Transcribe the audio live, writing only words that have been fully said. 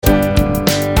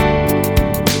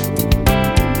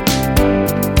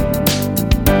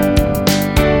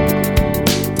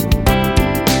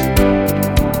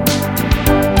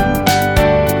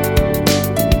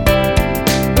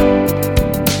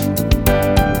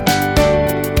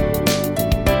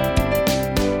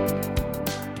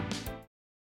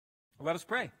Let us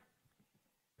pray.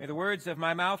 May the words of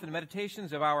my mouth and the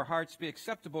meditations of our hearts be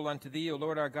acceptable unto thee, O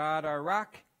Lord our God, our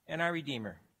rock and our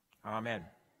Redeemer. Amen.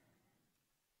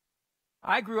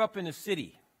 I grew up in the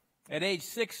city. At age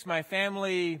 6, my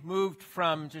family moved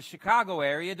from the Chicago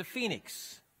area to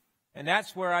Phoenix. And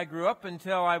that's where I grew up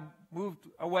until I moved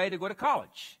away to go to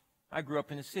college. I grew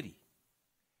up in the city.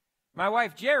 My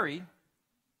wife, Jerry,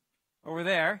 over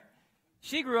there,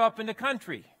 she grew up in the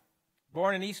country.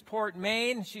 Born in Eastport,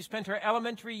 Maine, she spent her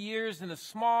elementary years in a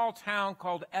small town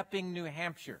called Epping, New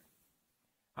Hampshire,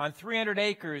 on 300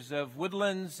 acres of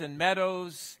woodlands and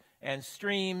meadows and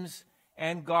streams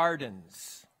and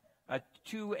gardens, a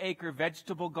 2-acre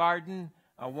vegetable garden,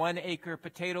 a 1-acre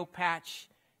potato patch.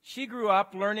 She grew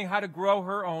up learning how to grow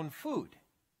her own food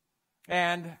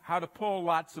and how to pull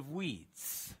lots of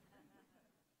weeds.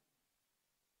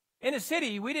 In the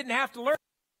city, we didn't have to learn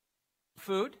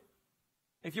food.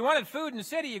 If you wanted food in the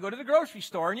city, you go to the grocery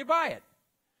store and you buy it.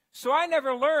 So I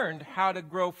never learned how to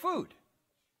grow food.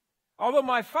 Although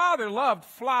my father loved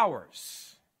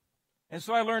flowers. And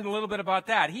so I learned a little bit about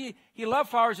that. He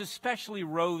loved flowers, especially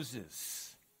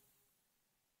roses.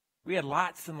 We had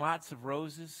lots and lots of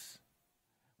roses.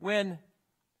 When,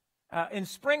 in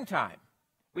springtime,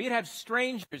 we'd have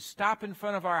strangers stop in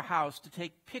front of our house to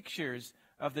take pictures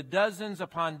of the dozens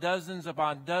upon dozens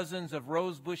upon dozens of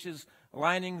rose bushes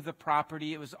lining the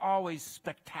property. It was always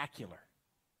spectacular.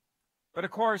 But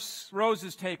of course,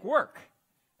 roses take work.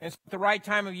 And so at the right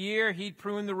time of year, he'd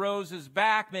prune the roses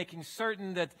back, making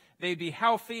certain that they'd be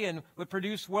healthy and would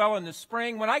produce well in the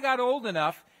spring. When I got old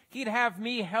enough, he'd have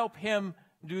me help him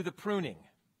do the pruning.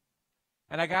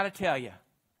 And I got to tell you,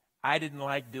 I didn't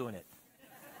like doing it.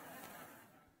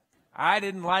 I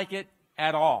didn't like it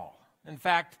at all. In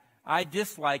fact, I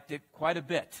disliked it quite a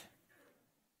bit.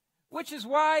 Which is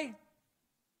why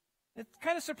it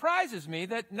kind of surprises me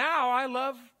that now I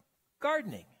love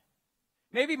gardening.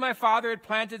 Maybe my father had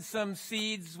planted some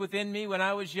seeds within me when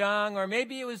I was young, or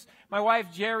maybe it was my wife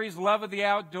Jerry's love of the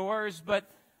outdoors, but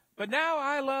now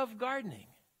I love gardening.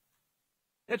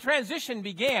 The transition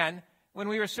began when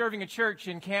we were serving a church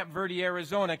in Camp Verde,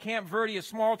 Arizona. Camp Verde, a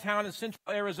small town in central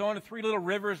Arizona, 3 little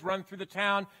rivers run through the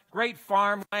town, great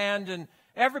farmland, and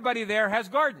everybody there has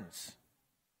gardens.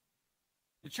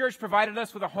 The church provided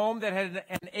us with a home that had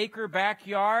an acre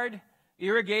backyard,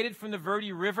 irrigated from the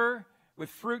Verde River, with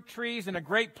fruit trees and a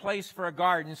great place for a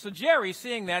garden. So Jerry,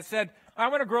 seeing that, said, I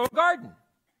want to grow a garden.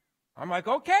 I'm like,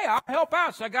 okay, I'll help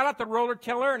out. So I got out the roller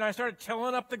tiller and I started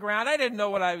tilling up the ground. I didn't know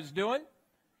what I was doing,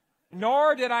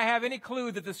 nor did I have any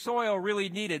clue that the soil really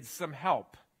needed some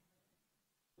help.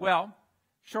 Well,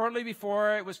 shortly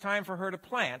before it was time for her to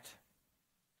plant,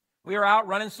 we were out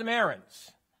running some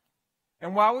errands.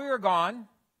 And while we were gone,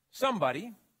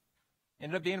 somebody,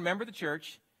 ended up being a member of the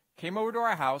church, came over to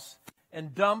our house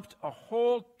and dumped a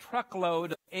whole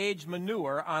truckload of aged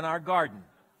manure on our garden.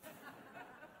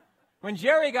 When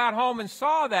Jerry got home and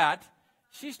saw that,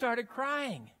 she started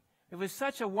crying. It was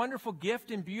such a wonderful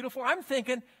gift and beautiful. I'm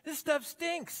thinking, this stuff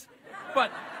stinks.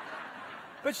 But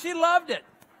she loved it.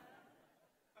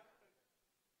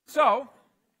 So,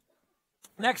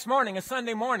 next morning, a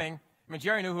Sunday morning,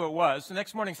 Jerry knew who it was. So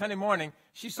next morning, Sunday morning,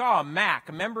 she saw Mac,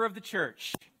 a member of the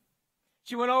church.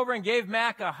 She went over and gave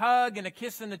Mac a hug and a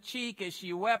kiss on the cheek as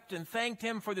she wept and thanked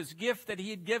him for this gift that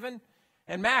he had given.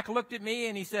 And Mac looked at me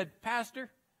and he said, Pastor,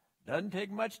 doesn't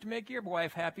take much to make your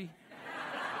wife happy.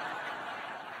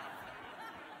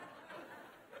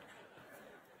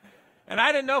 And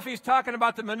I didn't know if he was talking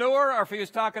about the manure or if he was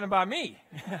talking about me.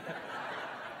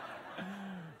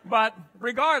 But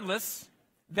regardless,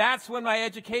 that's when my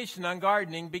education on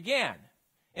gardening began.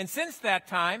 And since that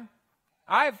time,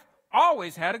 I've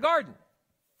always had a garden.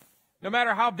 No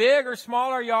matter how big or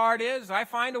small our yard is, I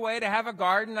find a way to have a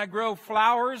garden. I grow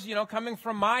flowers, coming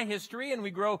from my history, and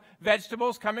we grow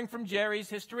vegetables coming from Jerry's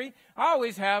history. I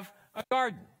always have a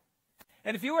garden.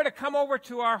 And if you were to come over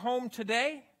to our home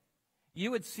today,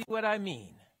 you would see what I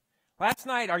mean. Last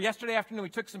night, or yesterday afternoon, we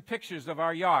took some pictures of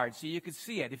our yard so you could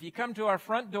see it. If you come to our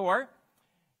front door,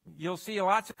 you'll see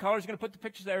lots of colors. You're going to put the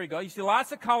pictures, there we go. You see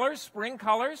lots of colors, spring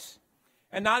colors.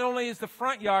 And not only is the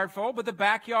front yard full, but the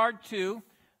backyard too.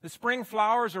 The spring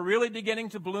flowers are really beginning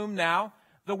to bloom now.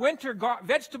 The winter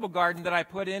vegetable garden that I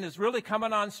put in is really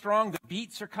coming on strong. The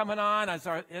beets are coming on, as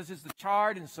is the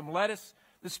chard and some lettuce.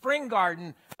 The spring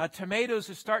garden, tomatoes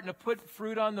are starting to put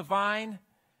fruit on the vine.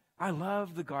 I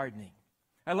love the gardening.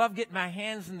 I love getting my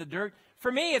hands in the dirt.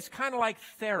 For me, it's kind of like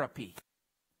therapy.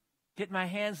 Get my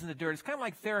hands in the dirt. It's kind of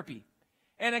like therapy.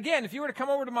 And again, if you were to come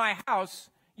over to my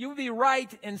house, you would be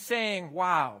right in saying,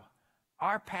 wow,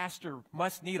 our pastor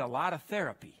must need a lot of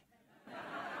therapy.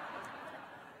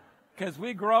 because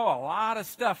we grow a lot of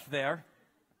stuff there.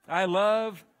 I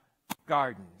love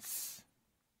gardens.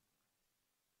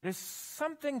 There's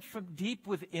something from deep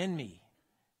within me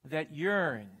that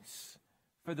yearns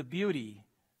for the beauty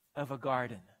of a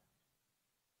garden.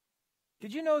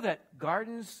 Did you know that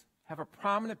gardens have a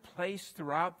prominent place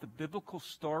throughout the biblical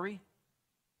story?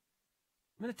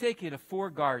 I'm going to take you to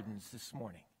 4 gardens this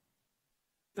morning.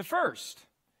 The first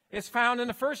is found in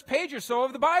the first page or so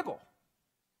of the Bible.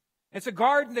 It's a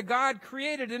garden that God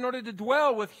created in order to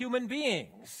dwell with human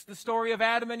beings. The story of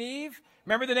Adam and Eve.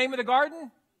 Remember the name of the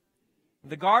garden?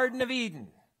 The Garden of Eden,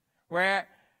 where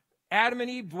Adam and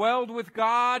Eve dwelled with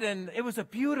God, and it was a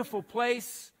beautiful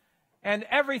place, and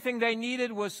everything they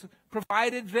needed was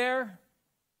provided there.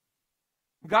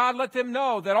 God let them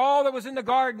know that all that was in the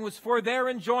garden was for their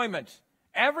enjoyment.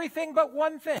 Everything but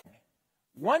one thing,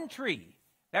 one tree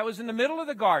that was in the middle of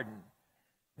the garden.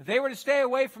 They were to stay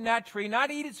away from that tree, not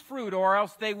eat its fruit, or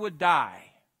else they would die.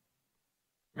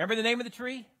 Remember the name of the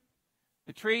tree?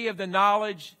 The tree of the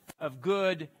knowledge of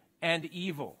good and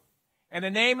evil. And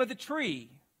the name of the tree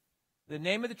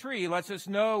lets us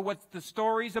know what the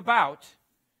story's about.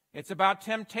 It's about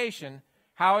temptation,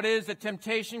 how it is that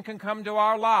temptation can come to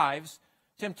our lives,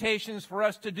 temptations for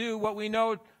us to do what we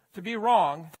know to be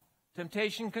wrong.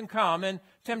 Temptation can come, and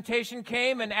temptation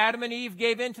came, and Adam and Eve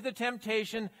gave in to the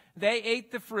temptation. They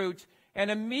ate the fruit,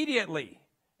 and immediately,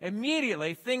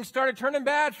 things started turning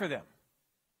bad for them.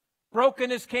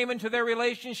 Brokenness came into their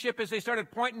relationship as they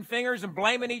started pointing fingers and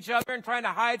blaming each other and trying to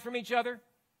hide from each other.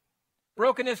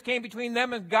 Brokenness came between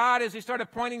them and God as they started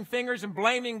pointing fingers and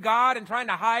blaming God and trying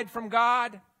to hide from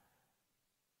God.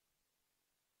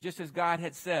 Just as God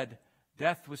had said,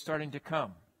 death was starting to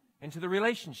come into the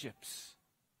relationships.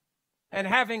 And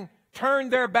having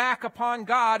turned their back upon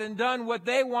God and done what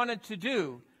they wanted to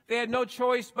do, they had no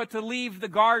choice but to leave the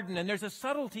garden. And there's a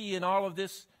subtlety in all of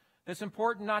this that's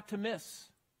important not to miss.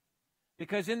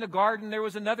 Because in the garden there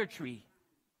was another tree.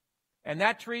 And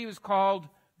that tree was called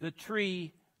the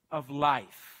tree of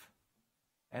life.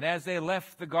 And as they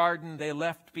left the garden, they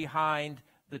left behind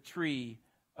the tree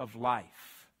of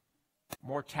life.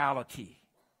 Mortality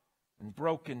and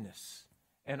brokenness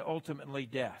and ultimately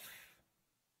death.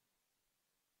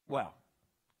 Well,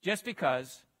 just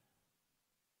because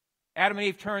Adam and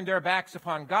Eve turned their backs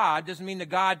upon God doesn't mean that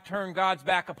God turned God's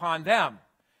back upon them.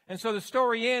 And so the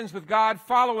story ends with God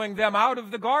following them out of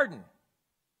the garden,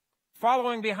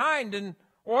 following behind in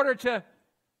order to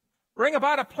bring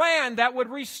about a plan that would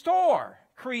restore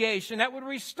creation, that would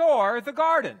restore the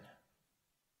garden.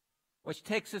 Which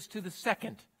takes us to the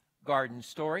second garden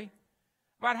story.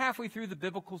 About halfway through the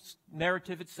biblical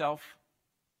narrative itself,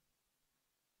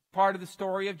 part of the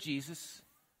story of Jesus,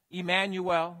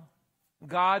 Emmanuel,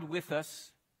 God with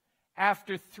us.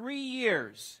 After 3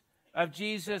 years of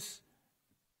Jesus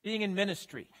being in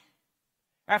ministry,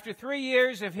 after 3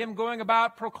 years of him going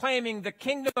about proclaiming the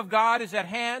kingdom of God is at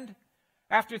hand,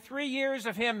 after 3 years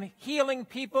of him healing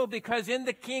people because in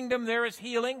the kingdom there is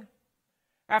healing,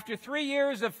 after 3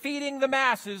 years of feeding the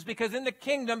masses because in the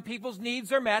kingdom people's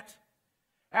needs are met,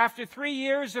 after 3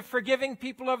 years of forgiving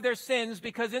people of their sins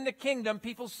because in the kingdom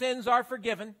people's sins are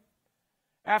forgiven,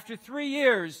 after 3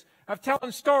 years of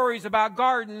telling stories about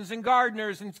gardens and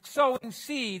gardeners and sowing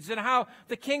seeds and how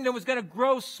the kingdom was going to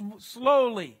grow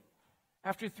slowly,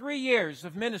 after 3 years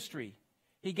of ministry,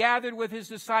 he gathered with his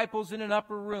disciples in an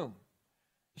upper room,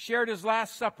 shared his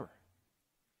Last Supper,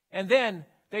 and then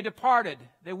they departed.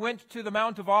 They went to the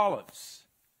Mount of Olives,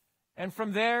 and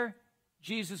from there,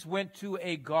 Jesus went to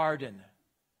a garden,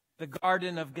 the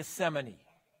Garden of Gethsemane.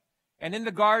 And in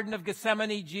the Garden of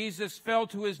Gethsemane, Jesus fell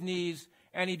to his knees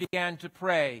and he began to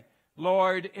pray,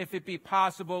 Lord, if it be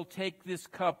possible, take this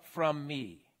cup from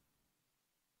me.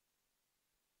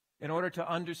 In order to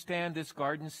understand this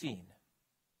garden scene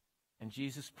and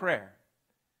Jesus' prayer,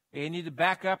 you need to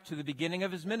back up to the beginning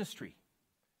of his ministry.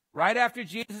 Right after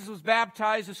Jesus was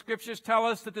baptized, the scriptures tell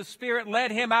us that the Spirit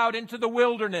led him out into the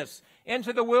wilderness,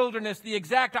 the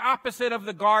exact opposite of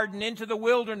the garden, into the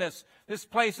wilderness, this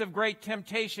place of great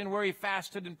temptation where he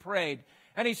fasted and prayed.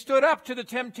 And he stood up to the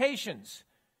temptations.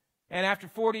 And after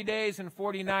 40 days and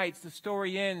 40 nights, the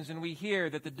story ends, and we hear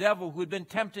that the devil who had been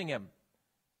tempting him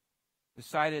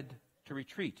decided to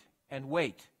retreat and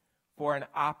wait for an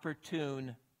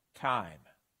opportune time.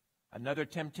 Another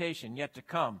temptation yet to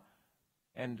come.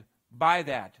 And by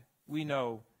that, we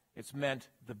know it's meant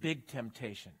the big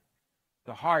temptation,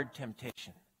 the hard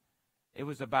temptation. It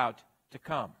was about to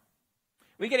come.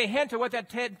 We get a hint of what that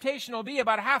temptation will be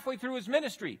about halfway through his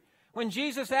ministry. When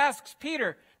Jesus asks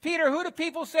Peter, Peter, who do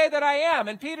people say that I am?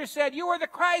 And Peter said, you are the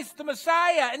Christ, the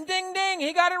Messiah. And ding, ding,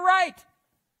 he got it right.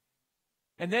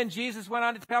 And then Jesus went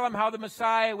on to tell him how the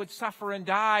Messiah would suffer and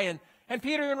die. And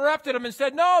Peter interrupted him and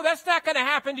said, no, that's not going to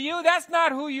happen to you. That's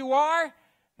not who you are.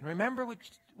 And remember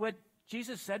what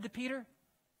Jesus said to Peter?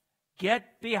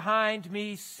 Get behind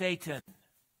me, Satan.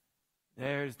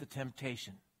 There's the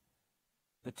temptation.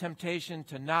 The temptation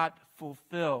to not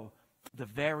fulfill the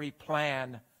very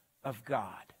plan of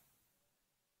God.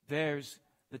 There's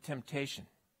the temptation.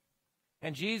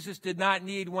 And Jesus did not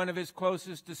need one of his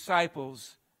closest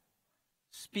disciples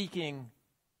speaking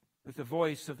with the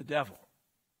voice of the devil.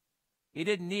 He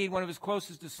didn't need one of his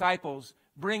closest disciples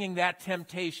bringing that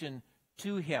temptation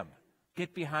to him.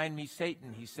 Get behind me,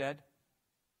 Satan, he said.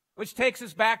 Which takes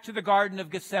us back to the Garden of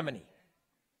Gethsemane.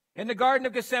 In the Garden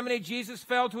of Gethsemane, Jesus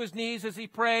fell to his knees as he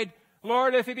prayed,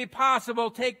 Lord, if it be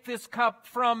possible, take this cup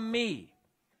from me.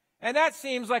 And that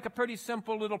seems like a pretty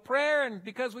simple little prayer, and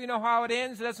because we know how it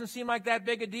ends, it doesn't seem like that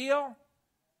big a deal.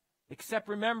 Except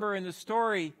remember, in the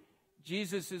story,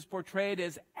 Jesus is portrayed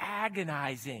as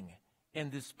agonizing in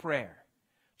this prayer,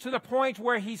 to the point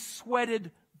where he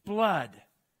sweated blood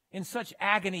in such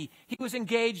agony. He was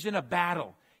engaged in a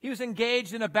battle. He was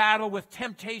engaged in a battle with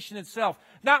temptation itself.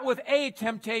 Not with a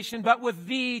temptation, but with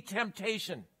the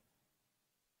temptation.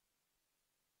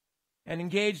 And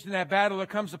engaged in that battle, there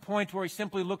comes a point where he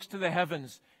simply looks to the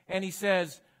heavens and he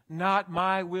says, not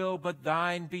my will, but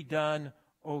thine be done,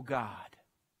 O God.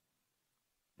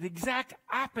 The exact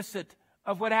opposite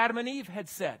of what Adam and Eve had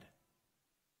said,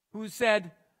 who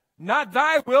said, not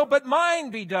thy will, but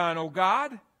mine be done, O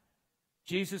God.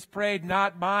 Jesus prayed,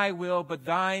 not my will, but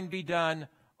thine be done,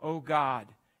 O God.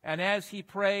 And as he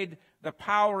prayed, the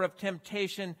power of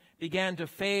temptation began to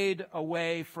fade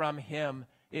away from him.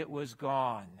 It was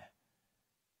gone.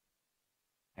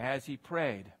 As he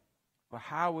prayed, well,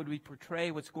 how would we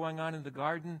portray what's going on in the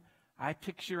garden? I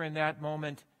picture in that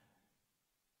moment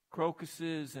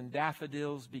crocuses and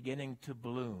daffodils beginning to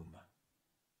bloom.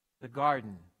 The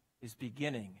garden is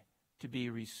beginning to be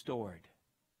restored.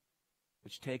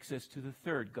 Which takes us to the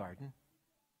third garden,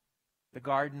 the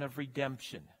garden of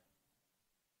redemption.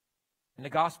 In the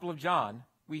Gospel of John,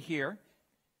 we hear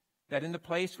that in the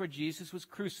place where Jesus was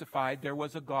crucified, there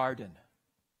was a garden.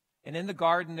 And in the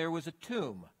garden, there was a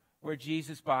tomb where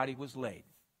Jesus' body was laid.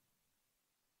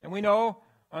 And we know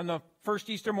on the first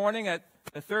Easter morning, at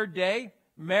the third day,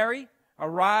 Mary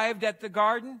arrived at the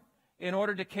garden in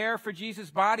order to care for Jesus'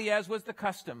 body, as was the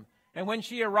custom. And when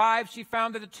she arrived, she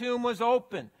found that the tomb was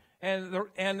open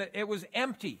and it was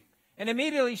empty. And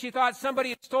immediately she thought somebody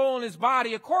had stolen his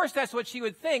body. Of course, that's what she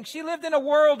would think. She lived in a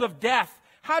world of death.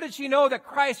 How did she know that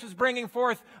Christ was bringing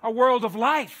forth a world of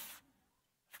life?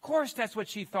 Of course, that's what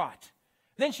she thought.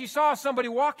 Then she saw somebody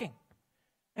walking,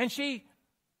 and she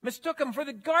mistook him for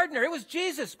the gardener. It was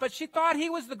Jesus, but she thought he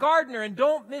was the gardener. And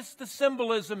don't miss the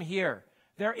symbolism here.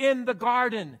 They're in the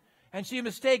garden, and she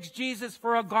mistakes Jesus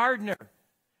for a gardener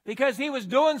because he was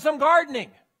doing some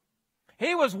gardening.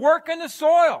 He was working the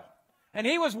soil, and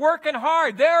he was working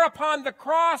hard. There upon the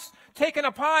cross, taking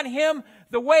upon him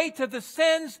the weight of the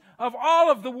sins of all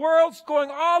of the worlds,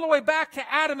 going all the way back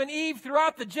to Adam and Eve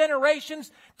throughout the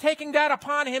generations, taking that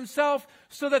upon himself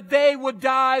so that they would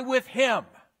die with him.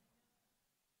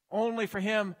 Only for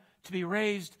him to be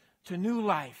raised to new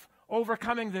life,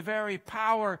 overcoming the very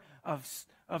power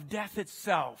of death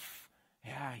itself.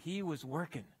 Yeah, he was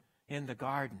working in the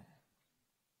garden.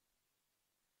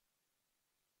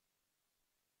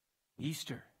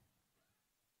 Easter.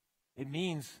 It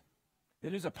means that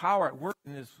there's a power at work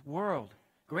in this world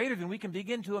greater than we can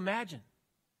begin to imagine.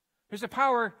 There's a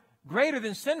power greater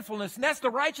than sinfulness, and that's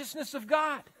the righteousness of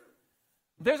God.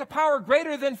 There's a power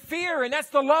greater than fear, and that's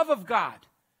the love of God.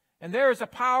 And there is a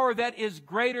power that is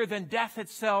greater than death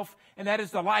itself, and that is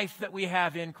the life that we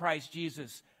have in Christ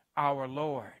Jesus, our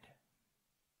Lord.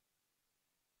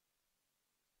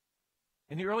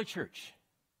 In the early church,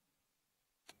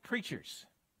 preachers,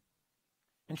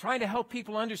 and trying to help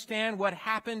people understand what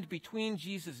happened between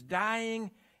Jesus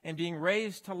dying and being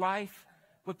raised to life,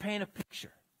 would paint a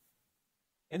picture.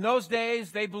 In those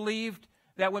days, they believed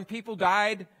that when people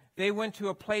died, they went to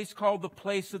a place called the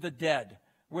place of the dead,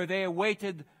 where they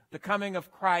awaited the coming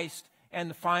of Christ and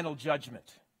the final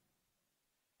judgment.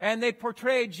 And they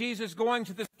portrayed Jesus going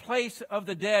to this place of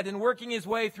the dead and working his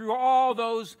way through all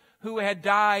those who had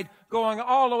died, going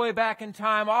all the way back in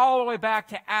time, all the way back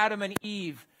to Adam and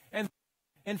Eve. And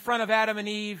in front of Adam and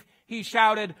Eve, he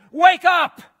shouted, "Wake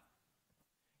up!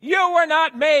 You were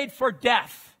not made for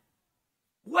death.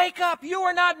 Wake up! You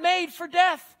were not made for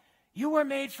death. You were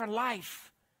made for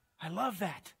life." I love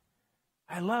that.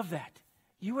 I love that.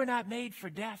 You were not made for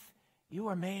death. You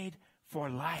were made for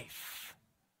life.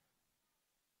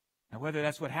 Now, whether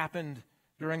that's what happened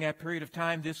during that period of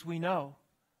time, this we know.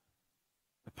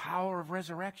 the power of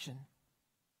resurrection.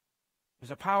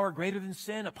 There's a power greater than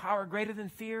sin, a power greater than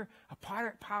fear, a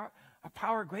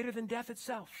power greater than death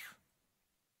itself.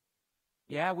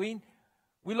 Yeah, we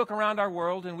look around our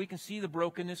world and we can see the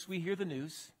brokenness. We hear the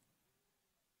news.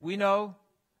 We know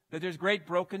that there's great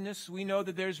brokenness. We know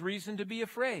that there's reason to be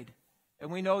afraid.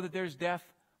 And we know that there's death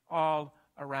all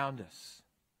around us.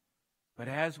 But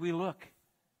as we look,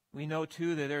 we know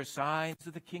too that there are signs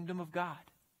of the kingdom of God.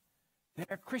 There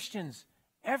are Christians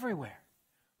everywhere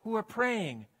who are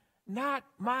praying, not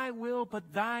my will,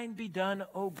 but thine be done,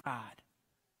 O God.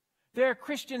 There are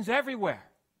Christians everywhere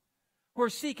who are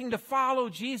seeking to follow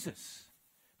Jesus,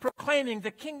 proclaiming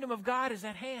the kingdom of God is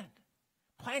at hand,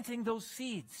 planting those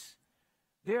seeds.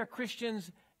 There are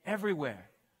Christians everywhere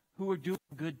who are doing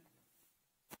good.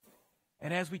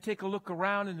 And as we take a look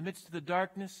around in the midst of the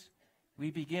darkness,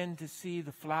 we begin to see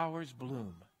the flowers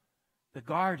bloom. The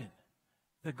garden,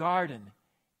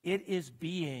 it is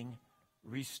being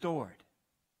restored.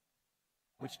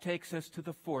 Which takes us to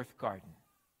the fourth garden.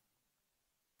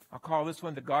 I'll call this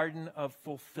one the Garden of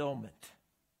Fulfillment.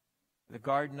 The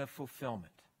Garden of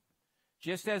Fulfillment.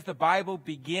 Just as the Bible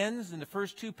begins in the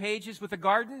first 2 pages with a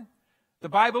garden, the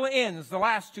Bible ends the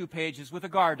last 2 pages with a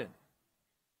garden.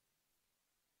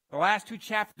 The last 2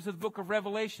 chapters of the book of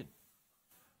Revelation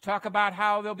talk about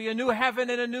how there'll be a new heaven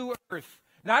and a new earth.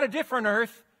 Not a different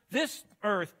earth, this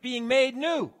earth being made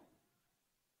new.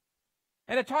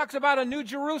 And it talks about a new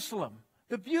Jerusalem,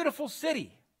 the beautiful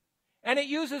city. And it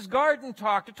uses garden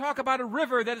talk to talk about a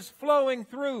river that is flowing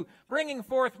through, bringing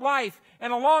forth life.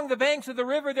 And along the banks of the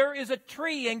river there is a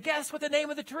tree. And guess what the name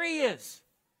of the tree is?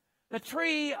 The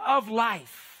tree of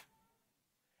life.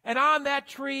 And on that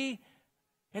tree,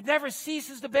 it never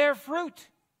ceases to bear fruit.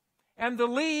 And the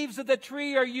leaves of the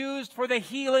tree are used for the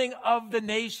healing of the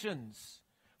nations.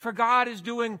 For God is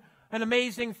doing an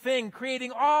amazing thing,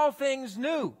 creating all things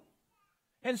new.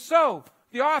 And so,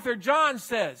 the author, John,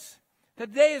 says, the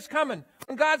day is coming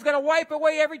when God's going to wipe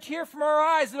away every tear from our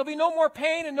eyes. There'll be no more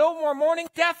pain and no more mourning.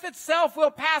 Death itself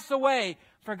will pass away,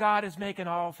 for God is making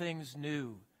all things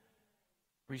new.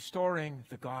 Restoring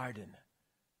the garden.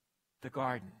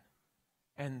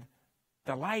 And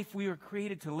the life we were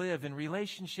created to live in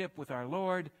relationship with our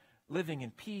Lord, living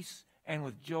in peace and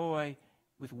with joy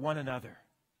with one another.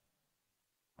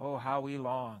 Oh, how we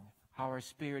long, how our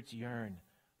spirits yearn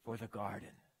for the garden.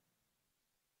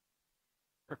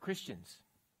 For Christians,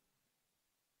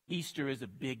 Easter is a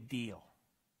big deal.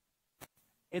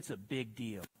 It's a big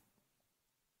deal.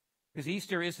 Because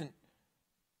Easter isn't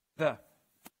the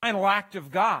final act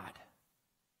of God,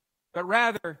 but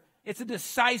rather it's a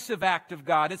decisive act of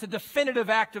God. It's a definitive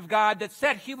act of God that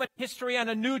set human history on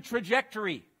a new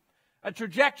trajectory, a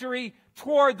trajectory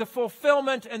toward the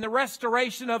fulfillment and the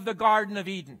restoration of the Garden of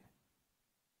Eden.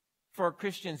 For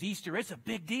Christians, Easter, it's a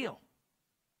big deal.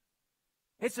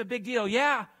 It's a big deal.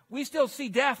 Yeah, we still see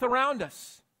death around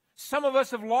us. Some of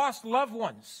us have lost loved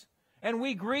ones, and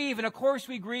we grieve, and of course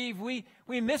we grieve. We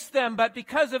miss them, but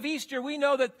because of Easter, we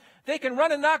know that they can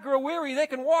run and not grow weary. They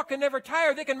can walk and never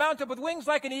tire. They can mount up with wings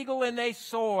like an eagle, and they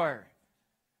soar.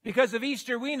 Because of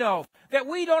Easter, we know that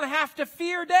we don't have to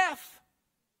fear death.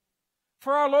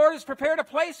 For our Lord has prepared a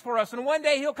place for us, and one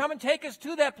day He'll come and take us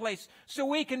to that place so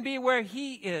we can be where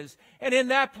He is. And in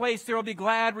that place, there will be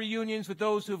glad reunions with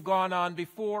those who have gone on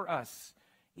before us.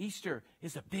 Easter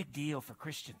is a big deal for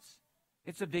Christians.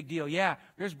 It's a big deal. Yeah,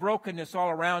 there's brokenness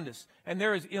all around us, and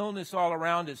there is illness all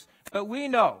around us. But we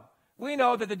know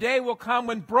that the day will come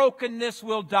when brokenness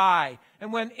will die,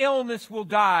 and when illness will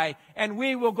die, and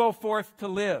we will go forth to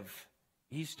live.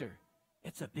 Easter,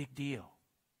 it's a big deal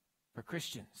for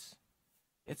Christians.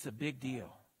 It's a big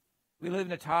deal. We live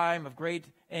in a time of great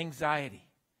anxiety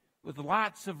with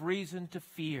lots of reason to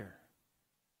fear.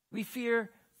 We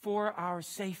fear for our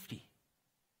safety.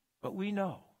 But we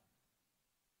know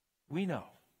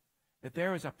that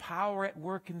there is a power at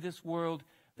work in this world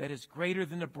that is greater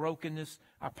than the brokenness,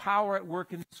 a power at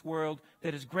work in this world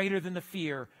that is greater than the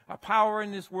fear, a power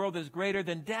in this world that is greater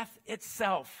than death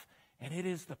itself. And it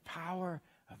is the power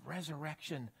of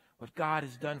resurrection, what God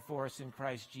has done for us in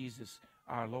Christ Jesus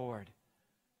our Lord.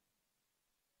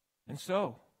 And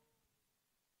so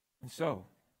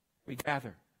we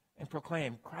gather and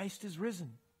proclaim Christ is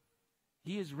risen.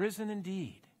 He is risen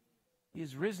indeed. He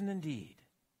is risen indeed.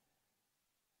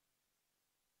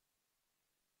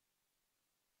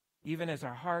 Even as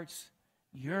our hearts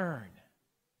yearn,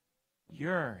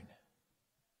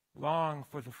 long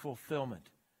for the fulfillment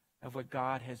of what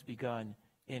God has begun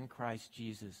in Christ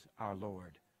Jesus our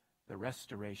Lord, the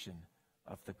restoration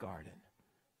of the garden.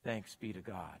 Thanks be to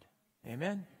God.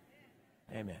 Amen?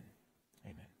 Amen.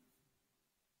 Amen.